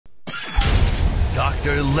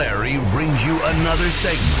Dr. Larry brings you another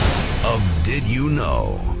segment of Did You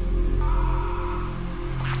Know?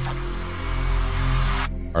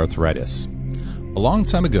 Arthritis. A long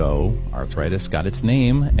time ago, arthritis got its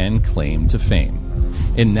name and claim to fame.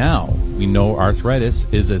 And now we know arthritis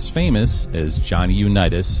is as famous as Johnny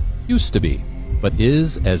Unitas used to be, but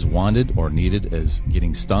is as wanted or needed as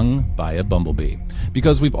getting stung by a bumblebee.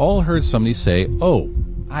 Because we've all heard somebody say, "Oh,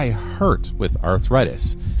 I hurt with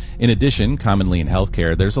arthritis." In addition, commonly in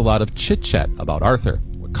healthcare, there's a lot of chit-chat about Arthur,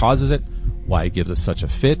 what causes it, why it gives us such a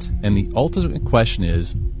fit, and the ultimate question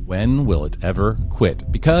is, when will it ever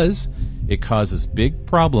quit? Because it causes big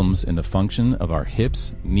problems in the function of our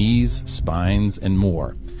hips, knees, spines, and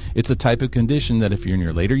more. It's a type of condition that if you're in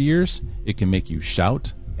your later years, it can make you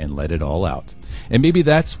shout and let it all out. And maybe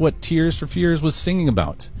that's what Tears for Fears was singing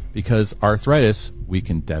about, because arthritis we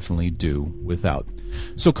can definitely do without.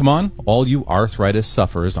 So come on, all you arthritis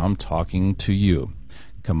sufferers, I'm talking to you.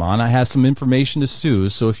 Come on, I have some information to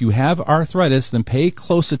soothe, so if you have arthritis, then pay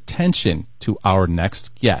close attention to our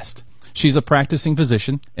next guest. She's a practicing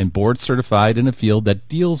physician and board certified in a field that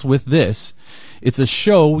deals with this. It's a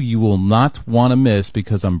show you will not want to miss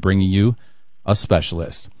because I'm bringing you a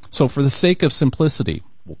specialist. So for the sake of simplicity,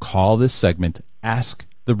 we'll call this segment Ask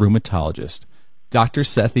the Rheumatologist. Dr.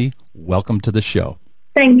 Sethi, welcome to the show.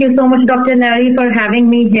 Thank you so much, Dr. Larry, for having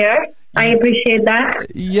me here. I appreciate that.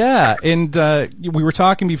 Yeah, and we were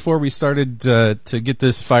talking before we started to get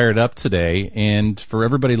this fired up today, and for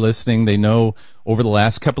everybody listening, they know over the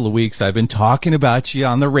last couple of weeks I've been talking about you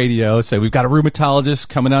on the radio. So we've got a rheumatologist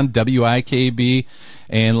coming on WIKB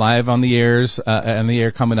and live on the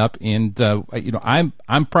air coming up, and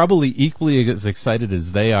I'm probably equally as excited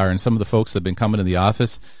as they are, and some of the folks that have been coming to the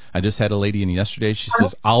office. I just had a lady in yesterday. She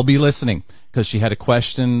says, I'll be listening, because she had a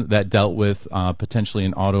question that dealt with potentially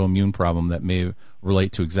an autoimmune problem that may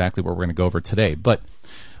relate to exactly what we're going to go over today. But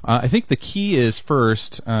I think the key is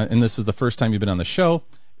first, and this is the first time you've been on the show,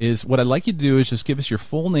 is what I'd like you to do is just give us your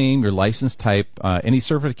full name, your license type, any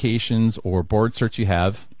certifications or board certs you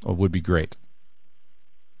have would be great.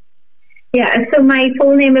 Yeah, so my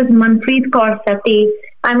full name is Manpreet Sethi.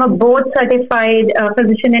 I'm a board certified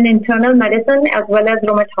physician in internal medicine as well as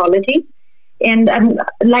rheumatology. And I'm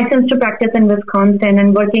licensed to practice in Wisconsin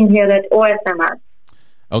and working here at OSMS.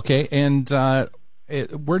 Okay, and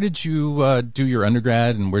where did you do your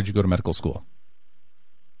undergrad, and where did you go to medical school?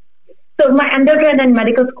 So my undergrad and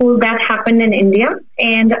medical school, that happened in India.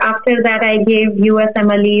 And after that, I gave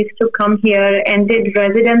USMLEs to come here and did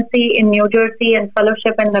residency in New Jersey and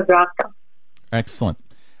fellowship in Nebraska. Excellent.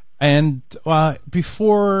 And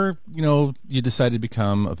before, you decided to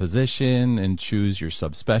become a physician and choose your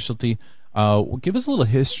subspecialty, give us a little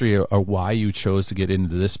history of why you chose to get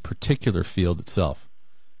into this particular field itself.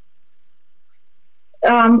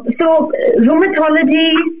 So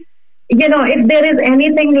rheumatology, if there is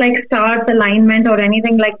anything like stars alignment or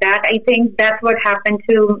anything like that, I think that's what happened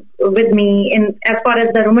with me as far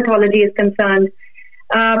as the rheumatology is concerned.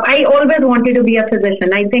 I always wanted to be a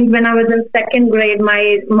physician. I think when I was in second grade,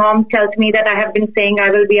 my mom tells me that I have been saying I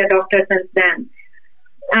will be a doctor since then.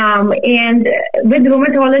 And with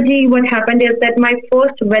rheumatology, what happened is that my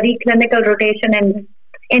first very clinical rotation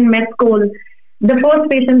in med school, the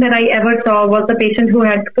first patient that I ever saw was the patient who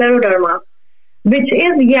had scleroderma, which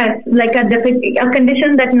is, yes, like a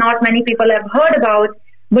condition that not many people have heard about.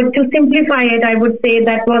 But to simplify it, I would say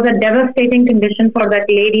that was a devastating condition for that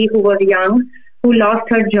lady who was young, who lost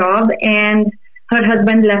her job, and her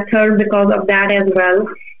husband left her because of that as well.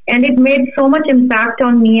 And it made so much impact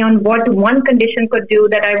on me on what one condition could do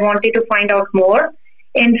that I wanted to find out more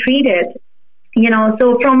and treat it.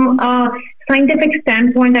 So from a scientific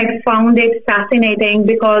standpoint, I found it fascinating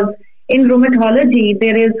because in rheumatology,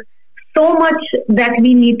 there is so much that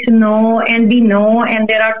we need to know, and we know, and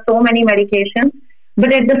there are so many medications.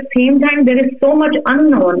 But at the same time, there is so much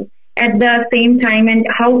unknown at the same time, and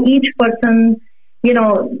how each person,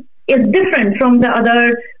 is different from the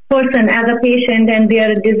other person as a patient, and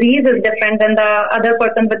their disease is different than the other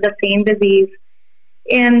person with the same disease.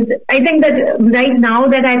 And I think that right now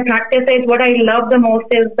that I practice it, what I love the most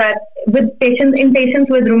is that with patients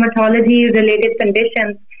with rheumatology related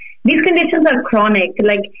conditions, these conditions are chronic.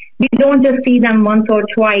 Like, we don't just see them once or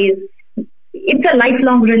twice. It's a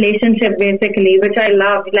lifelong relationship, basically, which I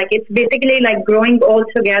love. Like, it's basically like growing old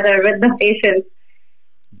together with the patient.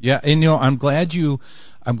 Yeah, and I'm glad you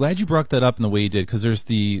brought that up in the way you did, because there's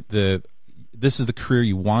this is the career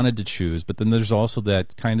you wanted to choose, but then there's also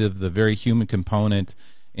that kind of the very human component,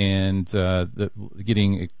 and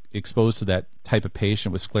getting exposed to that type of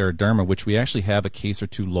patient with scleroderma, which we actually have a case or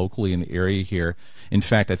two locally in the area here. In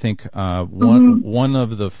fact, I think one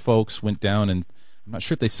of the folks went down I'm not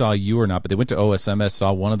sure if they saw you or not, but they went to OSMS,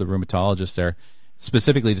 saw one of the rheumatologists there,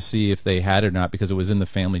 specifically to see if they had it or not because it was in the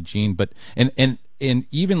family gene. But and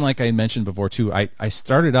even like I mentioned before too, I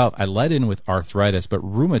started out, I led in with arthritis, but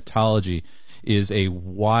rheumatology is a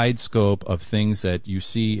wide scope of things that you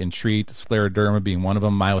see and treat, scleroderma being one of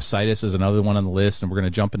them. Myositis is another one on the list, and we're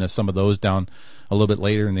going to jump into some of those down a little bit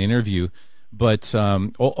later in the interview. But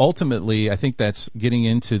ultimately, I think that's getting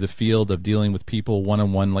into the field of dealing with people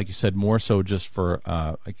one-on-one, like you said, more so just for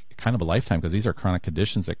kind of a lifetime, because these are chronic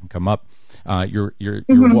conditions that can come up. You're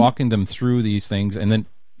walking them through these things, and then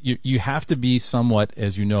you have to be somewhat,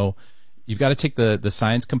 as you know, you've got to take the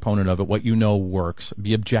science component of it, what you know works,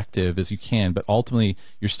 be objective as you can, but ultimately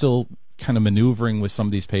you're still kind of maneuvering with some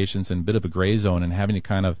of these patients in a bit of a gray zone and having to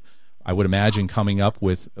kind of, I would imagine, coming up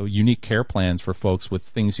with unique care plans for folks with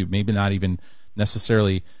things you maybe not even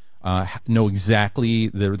necessarily know exactly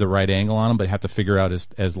the right angle on them, but have to figure out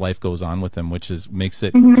as life goes on with them, which makes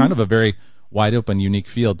it kind of a very wide open, unique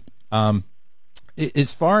field.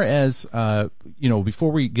 As far as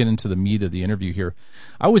before we get into the meat of the interview here,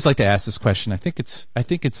 I always like to ask this question. I think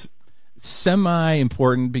it's semi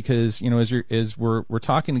important because as we're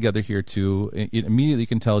talking together here too, it immediately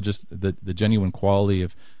can tell just the genuine quality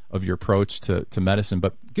of your approach to medicine.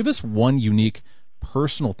 But give us one unique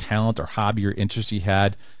personal talent or hobby or interest you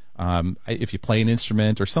had. If you play an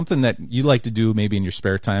instrument or something that you like to do maybe in your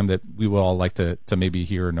spare time that we would all like to maybe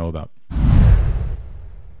hear or know about.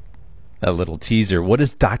 A little teaser. What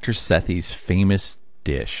is Dr. Sethi's famous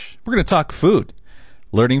dish? We're going to talk food,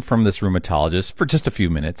 learning from this rheumatologist for just a few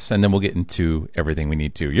minutes, and then we'll get into everything we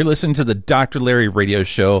need to. You're listening to the Dr. Larry Radio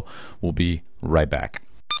Show. We'll be right back.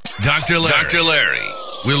 Dr. Larry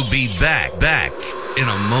will be back in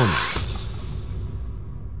a moment.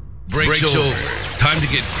 Breaks over. Time to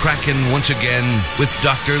get cracking once again with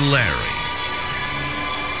Dr. Larry.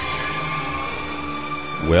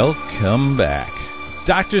 Welcome back.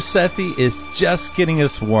 Dr. Sethi is just getting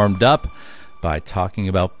us warmed up by talking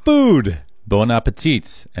about food. Bon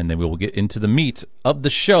appetit. And then we will get into the meat of the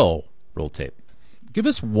show. Roll tape. Give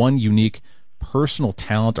us one unique personal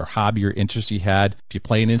talent or hobby or interest you had. If you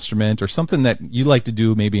play an instrument or something that you like to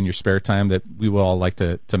do maybe in your spare time that we would all like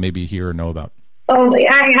to maybe hear or know about. Oh,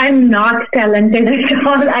 I'm not talented at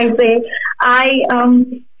all, I say.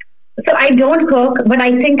 So I don't cook, but I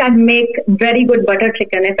think I make very good butter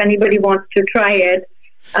chicken if anybody wants to try it,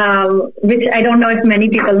 which I don't know if many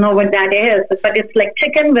people know what that is, but it's like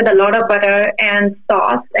chicken with a lot of butter and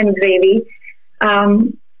sauce and gravy.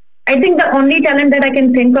 I think the only talent that I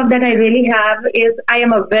can think of that I really have is I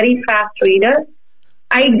am a very fast reader.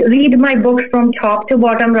 I read my books from top to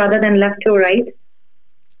bottom rather than left to right,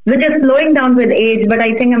 which is slowing down with age, but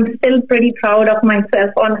I think I'm still pretty proud of myself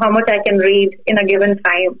on how much I can read in a given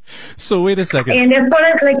time. So wait a second. And as far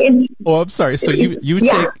as I'm sorry. So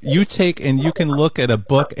you take and you can look at a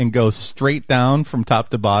book and go straight down from top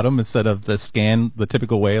to bottom instead of the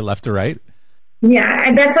typical way, left to right? Yeah,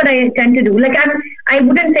 and that's what I tend to do. Like I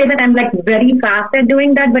wouldn't say that I'm like very fast at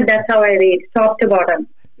doing that, but that's how I read, top to bottom.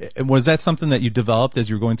 Was that something that you developed as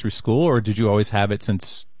you were going through school, or did you always have it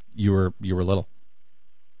since you were little?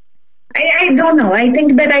 I don't know. I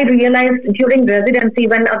think that I realized during residency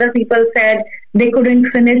when other people said they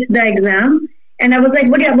couldn't finish the exam. And I was like,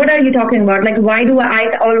 what are you talking about? Like, why do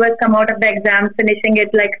I always come out of the exam finishing it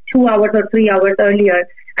like 2 hours or 3 hours earlier?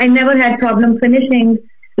 I never had problem finishing.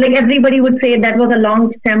 Like everybody would say that was a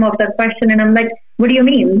long stem of the question. And I'm like, what do you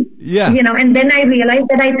mean? Yeah. And then I realized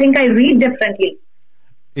that I think I read differently.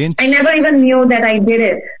 I never even knew that I did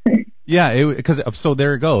it. Yeah, so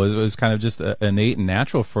there it goes. It was kind of just innate and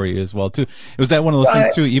natural for you as well too. Was that one of those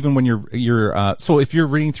things too? Even when you're so if you're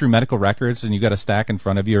reading through medical records and you got a stack in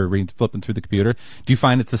front of you or flipping through the computer, do you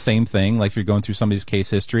find it's the same thing? Like you're going through somebody's case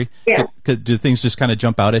history? Yeah. Do things just kind of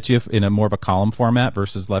jump out at you in a more of a column format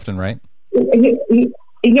versus left and right?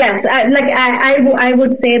 Yes, I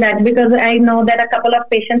would say that because I know that a couple of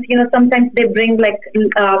patients, sometimes they bring like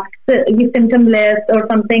symptom list or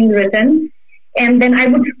something written. And then I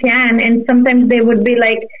would scan, and sometimes they would be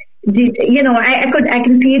like, I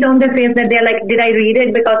can see it on their face that they're like, did I read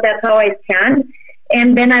it? Because that's how I scanned.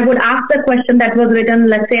 And then I would ask the question that was written,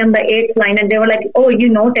 let's say on the 8th line, and they were like, oh, you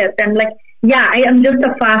noticed. I'm like, yeah, I am just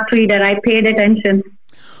a fast reader. I paid attention.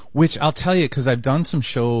 Which I'll tell you, because I've done some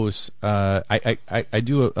shows. I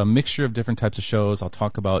do a mixture of different types of shows. I'll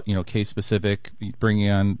talk about case specific, bringing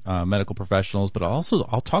on medical professionals, but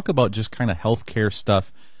I'll talk about just kind of healthcare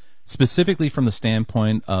stuff. Specifically from the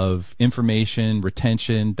standpoint of information,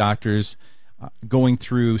 retention, doctors going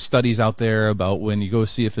through studies out there about when you go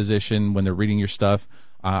see a physician, when they're reading your stuff,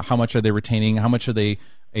 how much are they retaining, how much are they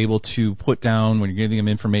able to put down when you're giving them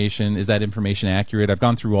information? Is that information accurate? I've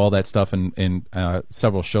gone through all that stuff in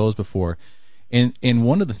several shows before. And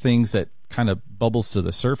one of the things that kind of bubbles to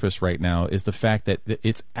the surface right now is the fact that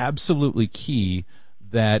it's absolutely key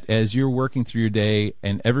that as you're working through your day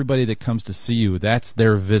and everybody that comes to see you, that's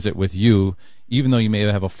their visit with you, even though you may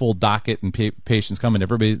have a full docket and patients coming,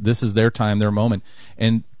 everybody, this is their time, their moment.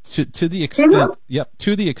 And to the extent,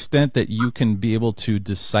 to the extent that you can be able to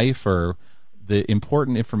decipher the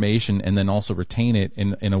important information and then also retain it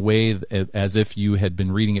in a way as if you had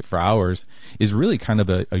been reading it for hours is really kind of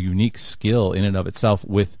a unique skill in and of itself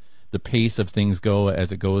with the pace of things go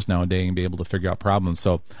as it goes nowadays and be able to figure out problems.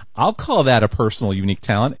 So I'll call that a personal unique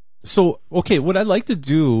talent. So, okay, what I'd like to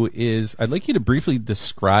do is I'd like you to briefly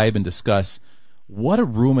describe and discuss what a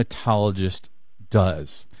rheumatologist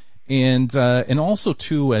does. And also,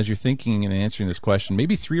 too, as you're thinking and answering this question,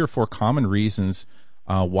 maybe 3 or 4 common reasons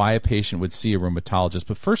why a patient would see a rheumatologist.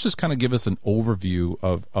 But first, just kind of give us an overview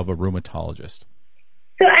of a rheumatologist.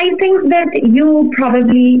 So I think that you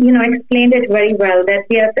probably, explained it very well, that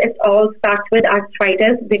yes, it all starts with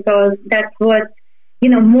arthritis because that's what,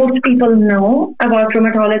 most people know about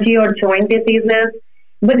rheumatology or joint diseases.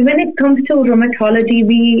 But when it comes to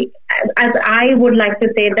rheumatology, as I would like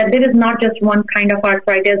to say, that there is not just one kind of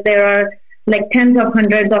arthritis. There are like tens of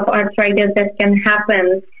hundreds of arthritis that can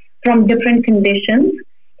happen from different conditions.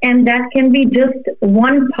 And that can be just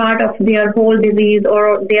one part of their whole disease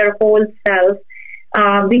or their whole self.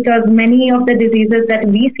 Because many of the diseases that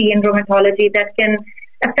we see in rheumatology that can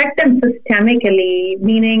affect them systemically,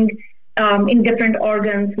 meaning in different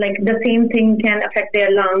organs, like the same thing can affect their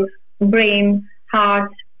lungs, brain, heart,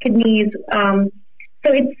 kidneys. So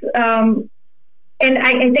it's, and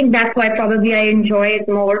I think that's why probably I enjoy it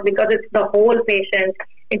more because it's the whole patient.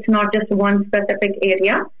 It's not just one specific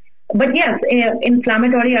area. But yes,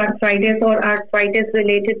 inflammatory arthritis or arthritis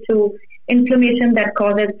related to inflammation that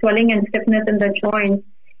causes swelling and stiffness in the joints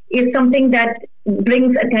is something that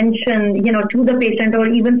brings attention, to the patient, or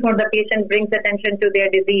even for the patient brings attention to their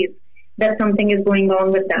disease, that something is going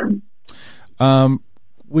on with them.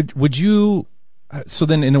 Would you, so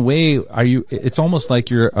then in a way, it's almost like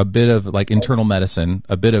you're a bit of like internal medicine,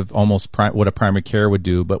 a bit of almost what a primary care would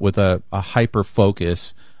do, but with a hyper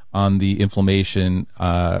focus on the inflammatory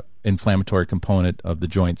component of the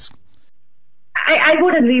joints. I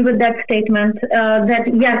would agree with that statement, that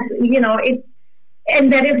yes,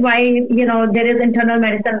 and that is why, there is internal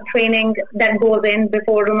medicine training that goes in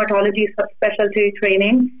before rheumatology subspecialty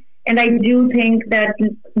training. And I do think that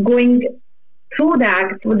going through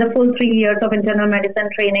that, with the full 3 years of internal medicine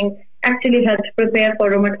training actually helps prepare for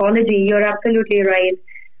rheumatology. You're absolutely right.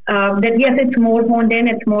 That yes, it's more honed in,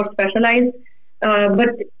 it's more specialized, but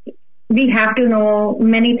we have to know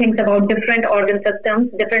many things about different organ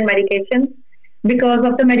systems, different medications, because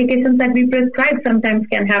of the medications that we prescribe sometimes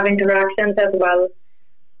can have interactions as well.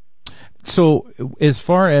 So as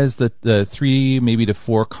far as the 3, maybe to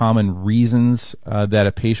 4 common reasons that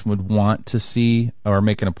a patient would want to see or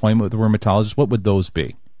make an appointment with a rheumatologist, what would those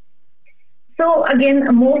be? So again,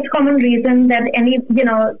 a most common reason that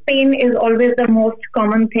pain is always the most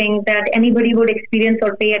common thing that anybody would experience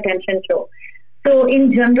or pay attention to. So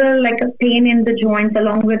in general, like a pain in the joints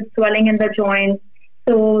along with swelling in the joints,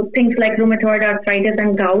 so things like rheumatoid arthritis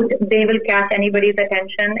and gout, they will catch anybody's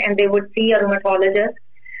attention and they would see a rheumatologist.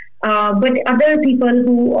 But other people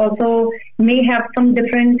who also may have some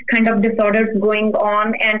different kind of disorders going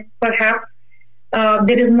on and perhaps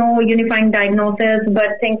there is no unifying diagnosis,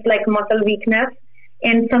 but things like muscle weakness.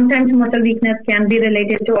 And sometimes muscle weakness can be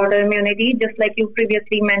related to autoimmunity, just like you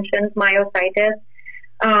previously mentioned, myositis.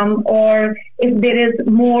 Or if there is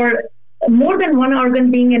more than one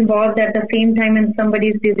organ being involved at the same time in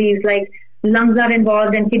somebody's disease, like lungs are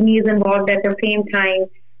involved and kidneys involved at the same time,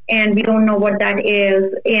 and we don't know what that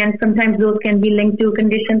is. And sometimes those can be linked to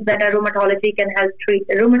conditions that a rheumatologist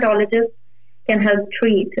can help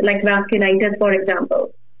treat, like vasculitis, for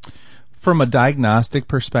example. From a diagnostic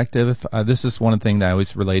perspective, this is one thing that I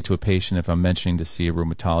always relate to a patient if I'm mentioning to see a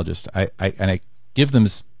rheumatologist. I give them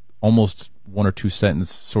almost 1 or 2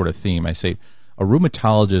 sentence sort of theme. I say, a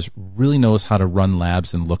rheumatologist really knows how to run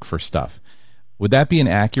labs and look for stuff. Would that be an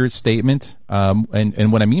accurate statement?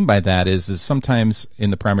 And what I mean by that is sometimes in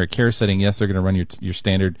the primary care setting, yes, they're going to run your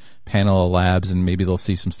standard panel of labs and maybe they'll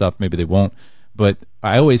see some stuff, maybe they won't. But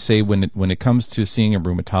I always say when it comes to seeing a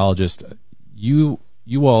rheumatologist, you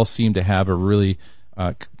all seem to have a really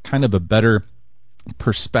kind of a better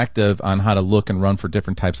perspective on how to look and run for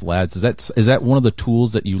different types of labs. Is that one of the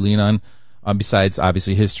tools that you lean on? Besides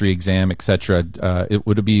obviously history, exam, etc.,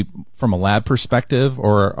 would it be from a lab perspective,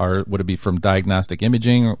 or would it be from diagnostic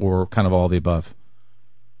imaging, or kind of all the above?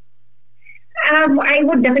 I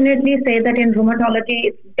would definitely say that in rheumatology,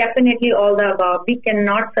 it's definitely all the above. We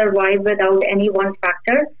cannot survive without any one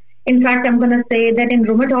factor. In fact, I'm going to say that in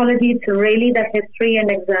rheumatology, it's really the history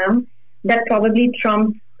and exam that probably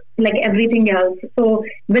trumps like everything else. So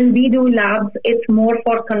when we do labs, it's more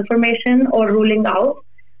for confirmation or ruling out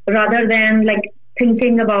rather than like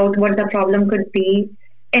thinking about what the problem could be.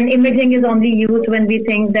 And imaging is only used when we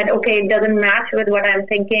think that, okay, it doesn't match with what I'm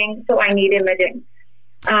thinking, so I need imaging.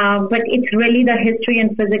 But it's really the history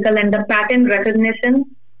and physical and the pattern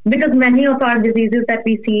recognition, because many of our diseases that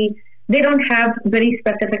we see, they don't have very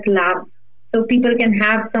specific labs. So people can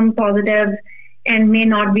have some positives and may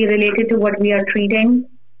not be related to what we are treating,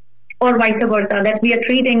 or vice versa, that we are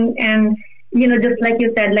treating and, just like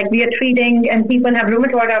you said, like we are treating and people have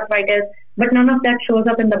rheumatoid arthritis, but none of that shows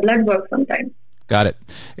up in the blood work sometimes. Got it.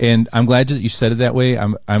 And I'm glad that you said it that way.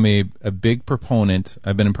 I'm a big proponent.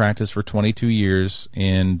 I've been in practice for 22 years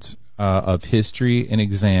and of history and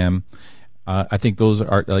exam. I think those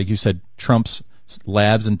are, like you said, trumps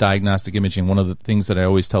labs and diagnostic imaging. One of the things that I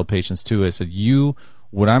always tell patients too, I said,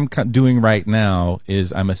 what I'm doing right now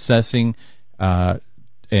is I'm assessing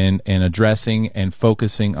and addressing and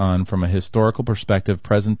focusing on from a historical perspective,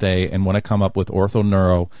 present day, and when I come up with ortho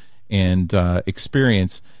neuro and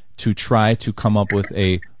experience to try to come up with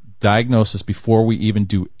a diagnosis before we even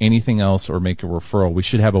do anything else or make a referral. We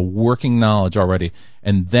should have a working knowledge already,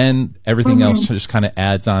 and then everything else just kind of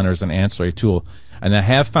adds on as an ancillary tool. And I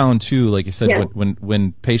have found too, like you said,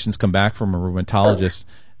 when patients come back from a rheumatologist,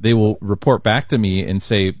 they will report back to me and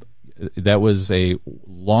say, that was a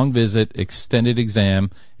long visit, extended exam,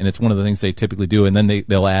 and it's one of the things they typically do. And then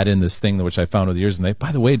they'll add in this thing which I found over the years. And they,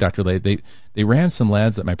 by the way, Dr. Lay, they ran some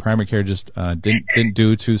labs that my primary care just didn't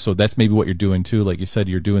do too. So that's maybe what you're doing too. Like you said,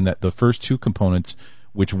 you're doing that the first two components,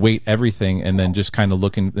 which weight everything, and then just kind of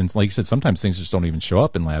looking. And like you said, sometimes things just don't even show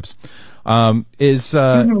up in labs.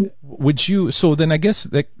 Would you? So then I guess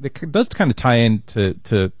that does kind of tie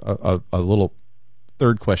into a little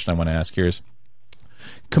third question I want to ask here is,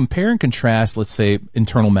 compare and contrast, let's say,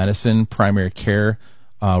 internal medicine, primary care,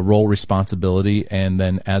 role responsibility, and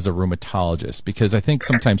then as a rheumatologist. Because I think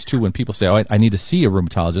sometimes, too, when people say, oh, I need to see a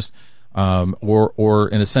rheumatologist, or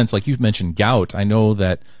in a sense, like you've mentioned, gout, I know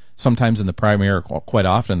that sometimes in the primary, quite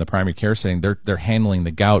often in the primary care setting, they're handling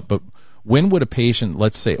the gout. But when would a patient,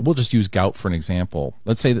 let's say, we'll just use gout for an example.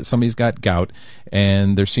 Let's say that somebody's got gout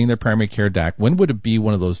and they're seeing their primary care doc. When would it be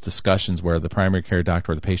one of those discussions where the primary care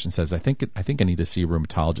doctor or the patient says, I think I need to see a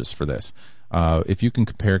rheumatologist for this? If you can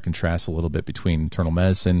compare and contrast a little bit between internal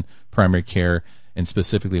medicine, primary care, and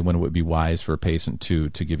specifically when it would be wise for a patient to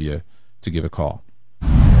give a call.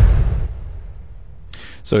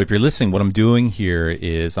 So if you're listening, what I'm doing here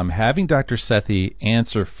is I'm having Dr. Sethi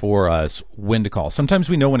answer for us when to call. Sometimes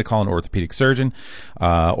we know when to call an orthopedic surgeon,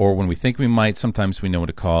 or when we think we might. Sometimes we know when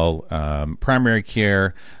to call primary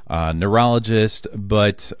care, neurologist,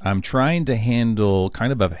 but I'm trying to handle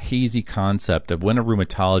kind of a hazy concept of when a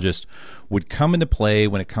rheumatologist would come into play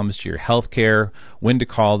when it comes to your health care, when to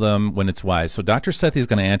call them, when it's wise. So Dr. Sethi is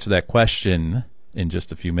going to answer that question in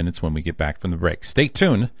just a few minutes when we get back from the break. Stay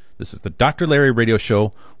tuned. This is the Dr. Larry Radio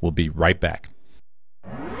Show. We'll be right back.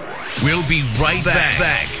 We'll be right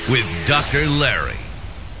back with Dr. Larry.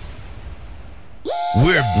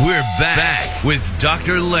 We're back with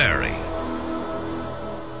Dr. Larry.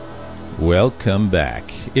 Welcome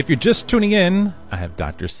back. If you're just tuning in, I have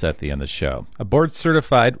Dr. Sethi on the show, a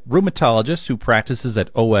board-certified rheumatologist who practices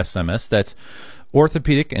at OSMS. That's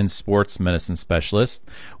Orthopedic and Sports Medicine Specialist.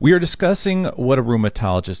 We are discussing what a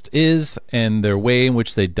rheumatologist is and their way in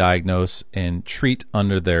which they diagnose and treat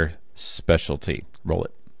under their specialty. Roll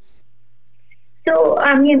it. So,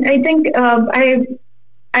 I think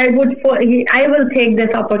I will take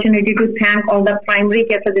this opportunity to thank all the primary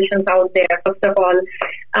care physicians out there, first of all,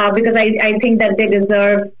 because I think that they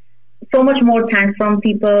deserve so much more thanks from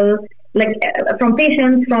people, like from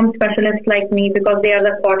patients, from specialists like me, because they are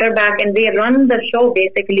the quarterback and they run the show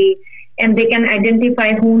basically, and they can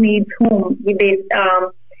identify who needs whom.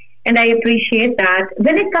 And I appreciate that.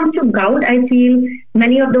 When it comes to gout, I feel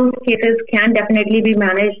many of those cases can definitely be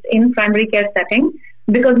managed in primary care setting,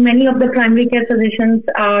 because many of the primary care physicians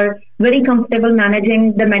are very comfortable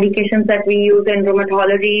managing the medications that we use in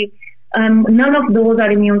rheumatology. None of those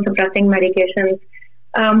are immune suppressing medications.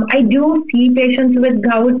 I do see patients with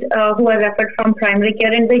gout who are referred from primary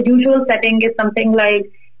care, and the usual setting is something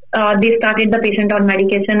like they started the patient on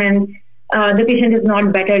medication and the patient is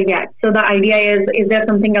not better yet. So the idea is there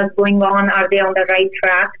something else going on? Are they on the right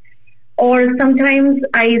track? Or sometimes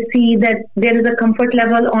I see that there is a comfort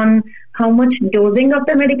level on how much dosing of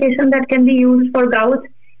the medication that can be used for gout.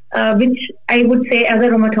 which I would say as a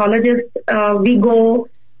rheumatologist, we go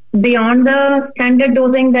beyond the standard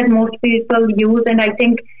dosing that most people use. And I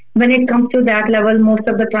think when it comes to that level, most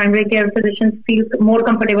of the primary care physicians feel more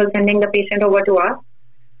comfortable sending the patient over to us.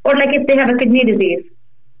 Or like if they have a kidney disease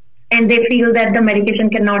and they feel that the medication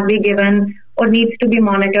cannot be given or needs to be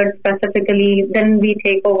monitored specifically, then we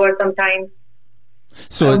take over sometimes.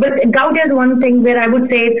 So, but gout is one thing where I would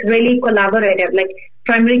say it's really collaborative. Like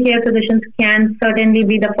primary care physicians can certainly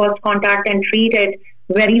be the first contact and treat it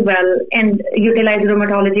very well and utilize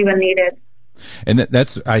rheumatology when needed. And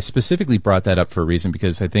that's, I specifically brought that up for a reason,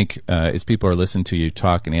 because I think as people are listening to you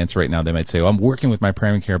talk and answer right now, they might say, oh, I'm working with my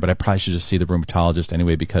primary care, but I probably should just see the rheumatologist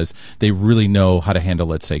anyway, because they really know how to handle,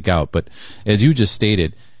 let's say, gout. But as you just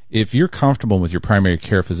stated, if you're comfortable with your primary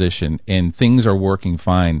care physician and things are working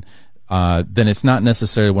fine, then it's not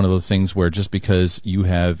necessarily one of those things where just because you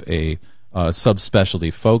have a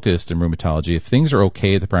subspecialty focused in rheumatology, if things are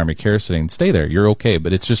okay at the primary care setting, stay there. You're okay.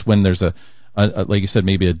 But it's just when there's a like you said,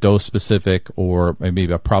 maybe a dose specific or maybe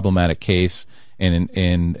a problematic case, and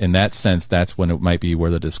in that sense, that's when it might be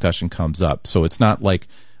where the discussion comes up. So it's not like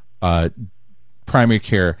primary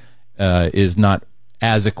care is not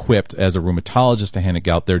as equipped as a rheumatologist to handle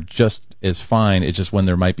gout. They're just as fine. It's just when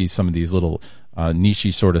there might be some of these little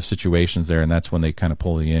niche sort of situations there, and that's when they kind of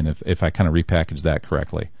pull you in, if I kind of repackage that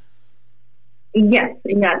correctly. Yes,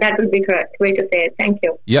 yeah, that would be correct way to say it. Thank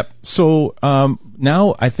you. Yep. So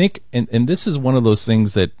now I think, and this is one of those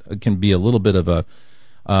things that can be a little bit of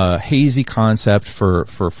a hazy concept for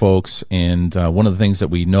folks, and one of the things that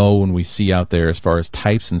we know when we see out there as far as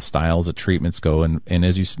types and styles of treatments go, and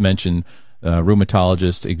as you mentioned,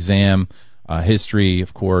 rheumatologist, exam, history,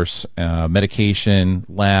 of course, medication,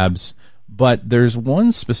 labs, but there's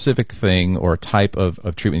one specific thing or type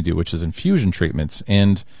of treatment you do, which is infusion treatments.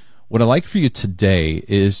 And what I'd like for you today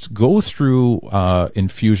is to go through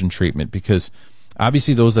infusion treatment, because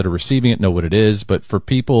obviously those that are receiving it know what it is, but for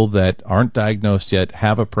people that aren't diagnosed yet,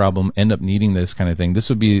 have a problem, end up needing this kind of thing, this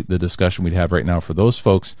would be the discussion we'd have right now for those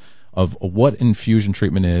folks of what infusion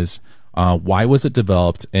treatment is, why was it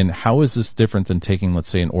developed, and how is this different than taking, let's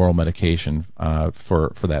say, an oral medication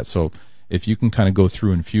for that. So if you can kind of go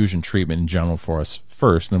through infusion treatment in general for us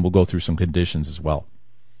first, and then we'll go through some conditions as well.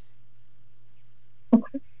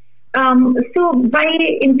 Okay. So by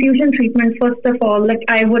infusion treatment, first of all, like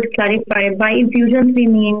I would clarify, by infusions we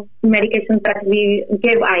mean medications that we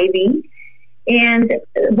give IV. And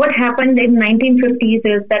what happened in 1950s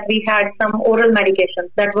is that we had some oral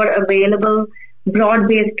medications that were available,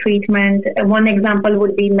 broad-based treatment. One example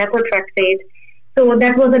would be methotrexate. So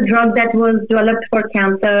that was a drug that was developed for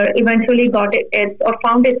cancer, eventually got or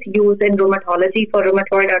found its use in rheumatology for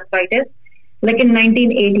rheumatoid arthritis, like in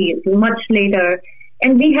 1980s, much later.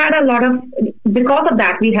 And we had because of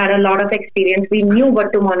that, we had a lot of experience. We knew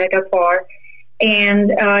what to monitor for and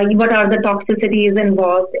what are the toxicities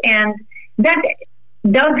involved. And that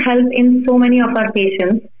does help in so many of our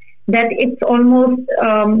patients that it's almost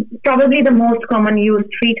probably the most common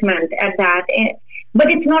used treatment at that. But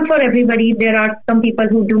it's not for everybody. There are some people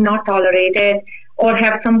who do not tolerate it or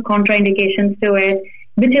have some contraindications to it,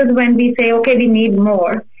 which is when we say, okay, we need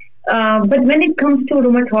more. But when it comes to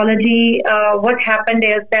rheumatology, what happened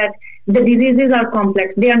is that the diseases are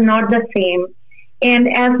complex. They are not the same. And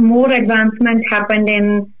as more advancement happened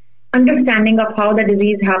in understanding of how the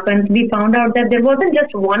disease happens, we found out that there wasn't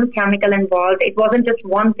just one chemical involved. It wasn't just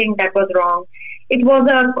one thing that was wrong. It was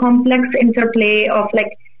a complex interplay of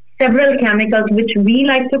like several chemicals, which we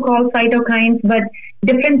like to call cytokines, but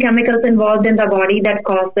different chemicals involved in the body that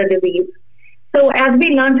cause the disease. So as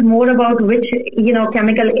we learned more about which,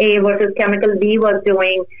 chemical A versus chemical B was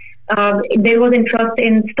doing, there was interest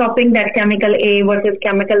in stopping that chemical A versus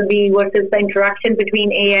chemical B versus the interaction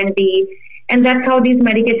between A and B. And that's how these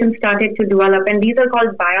medications started to develop. And these are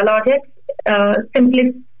called biologics,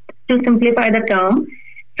 simply to simplify the term.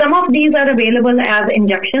 Some of these are available as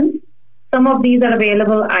injections. Some of these are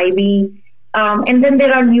available IV. And then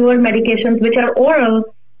there are newer medications which are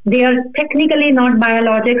oral. They are technically not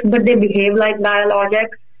biologics, but they behave like biologics,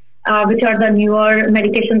 which are the newer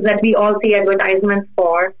medications that we all see advertisements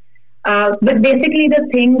for. But basically the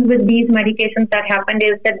things with these medications that happened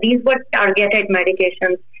is that these were targeted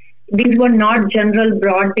medications. These were not general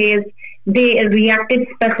broad-based. They reacted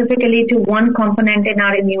specifically to one component in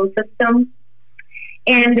our immune system.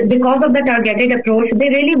 And because of the targeted approach, they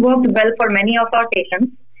really worked well for many of our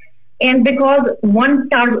patients. And because one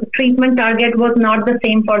treatment target was not the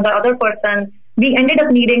same for the other person, we ended up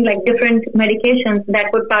needing like different medications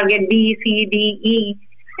that would target B, C, D, E.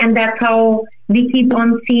 And that's how we keep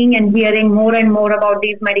on seeing and hearing more and more about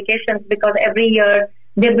these medications, because every year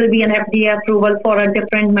there will be an FDA approval for a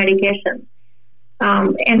different medication.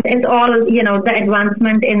 And it's all, you know, the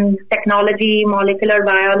advancement in technology, molecular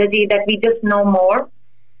biology, that we just know more.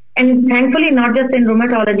 And thankfully, not just in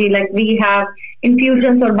rheumatology, like we have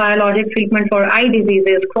infusions or biologic treatment for eye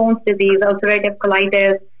diseases, Crohn's disease, ulcerative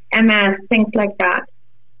colitis, MS, things like that.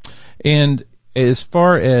 And as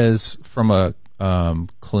far as from a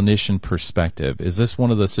clinician perspective, is this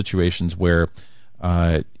one of the situations where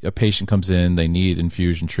a patient comes in, they need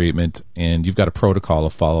infusion treatment, and you've got a protocol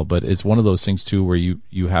to follow, but it's one of those things too where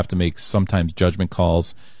you have to make sometimes judgment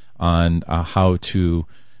calls on how to,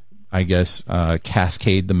 I guess,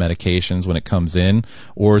 cascade the medications when it comes in,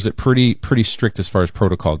 or is it pretty strict as far as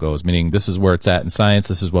protocol goes, meaning this is where it's at in science,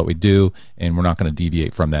 this is what we do, and we're not going to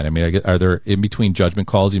deviate from that? I mean, are there in between judgment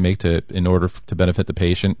calls you make in order to benefit the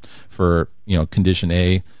patient for, you know, condition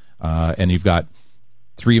A, and you've got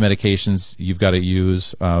 3 medications you've got to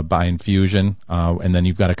use by infusion, and then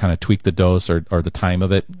you've got to kind of tweak the dose or the time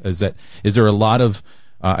of it? Is there a lot of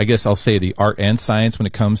I guess I'll say the art and science when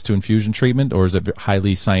it comes to infusion treatment, or is it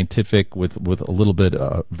highly scientific with a little bit,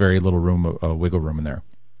 very little room, wiggle room in there?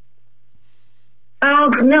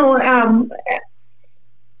 No,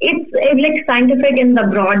 it's like scientific in the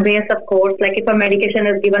broad base, of course. Like if a medication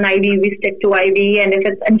is given IV, we stick to IV, and if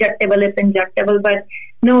it's injectable, it's injectable. But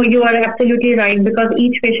no, you are absolutely right, because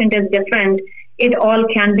each patient is different. It all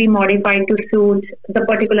can be modified to suit the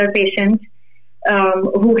particular patient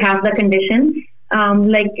who has the condition.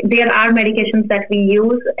 Like there are medications that we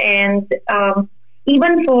use, and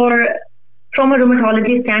even from a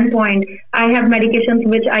rheumatology standpoint, I have medications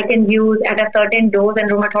which I can use at a certain dose in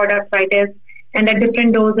rheumatoid arthritis, and a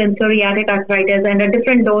different dose in psoriatic arthritis, and a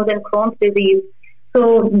different dose in Crohn's disease.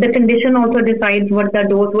 So the condition also decides what the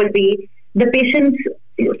dose will be. The patient's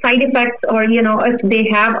side effects, or, you know, if they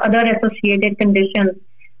have other associated conditions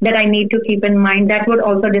that I need to keep in mind, that would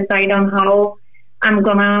also decide on how I'm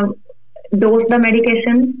gonna dose the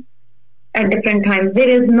medication at different times. There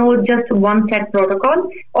is no just one set protocol,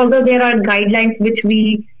 although there are guidelines which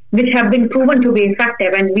have been proven to be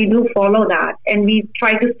effective, and we do follow that, and we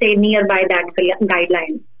try to stay nearby that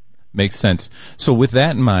guideline. Makes sense. So with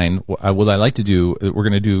that in mind, what I like to do, we're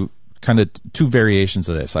going to do kind of 2 variations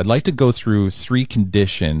of this. I'd like to go through 3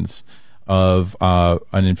 conditions of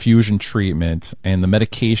an infusion treatment and the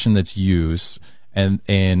medication that's used,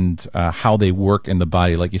 and how they work in the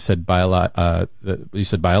body, like you said, biologics,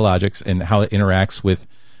 and how it interacts with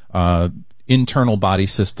internal body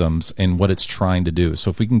systems and what it's trying to do. So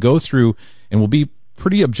if we can go through, and we'll be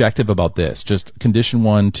pretty objective about this, just condition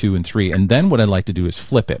 1, 2, and 3, and then what I'd like to do is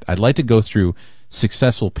flip it. I'd like to go through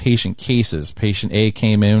successful patient cases. Patient A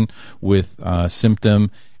came in with a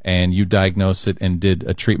symptom, and you diagnosed it and did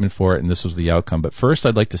a treatment for it, and this was the outcome. But first,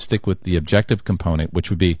 I'd like to stick with the objective component, which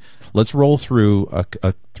would be, let's roll through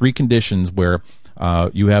 3 conditions where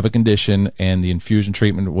you have a condition and the infusion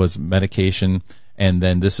treatment was medication, and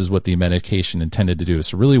then this is what the medication intended to do.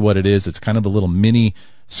 So really what it is, it's kind of a little mini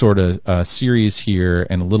sort of series here,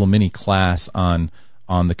 and a little mini class on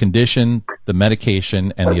the condition, the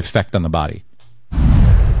medication, and the effect on the body.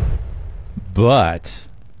 But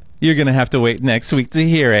you're going to have to wait next week to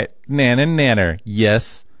hear it. Nanner.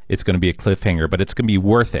 Yes, it's going to be a cliffhanger, but it's going to be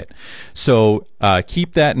worth it. So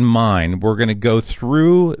keep that in mind. We're going to go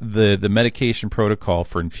through the medication protocol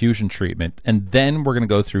for infusion treatment, and then we're going to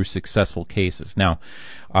go through successful cases. Now,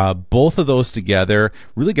 both of those together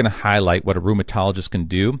really going to highlight what a rheumatologist can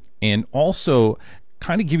do, and also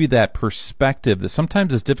kind of give you that perspective that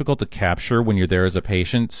sometimes is difficult to capture when you're there as a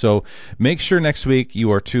patient. So make sure next week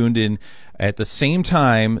you are tuned in at the same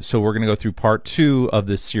time. So we're going to go through part 2 of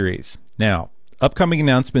this series. Now, upcoming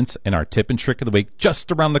announcements and our tip and trick of the week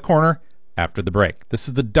just around the corner after the break. This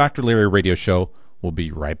is the Dr. Larry Radio Show. We'll be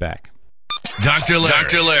right back. Dr.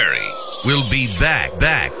 Larry will be back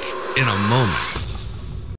in a moment.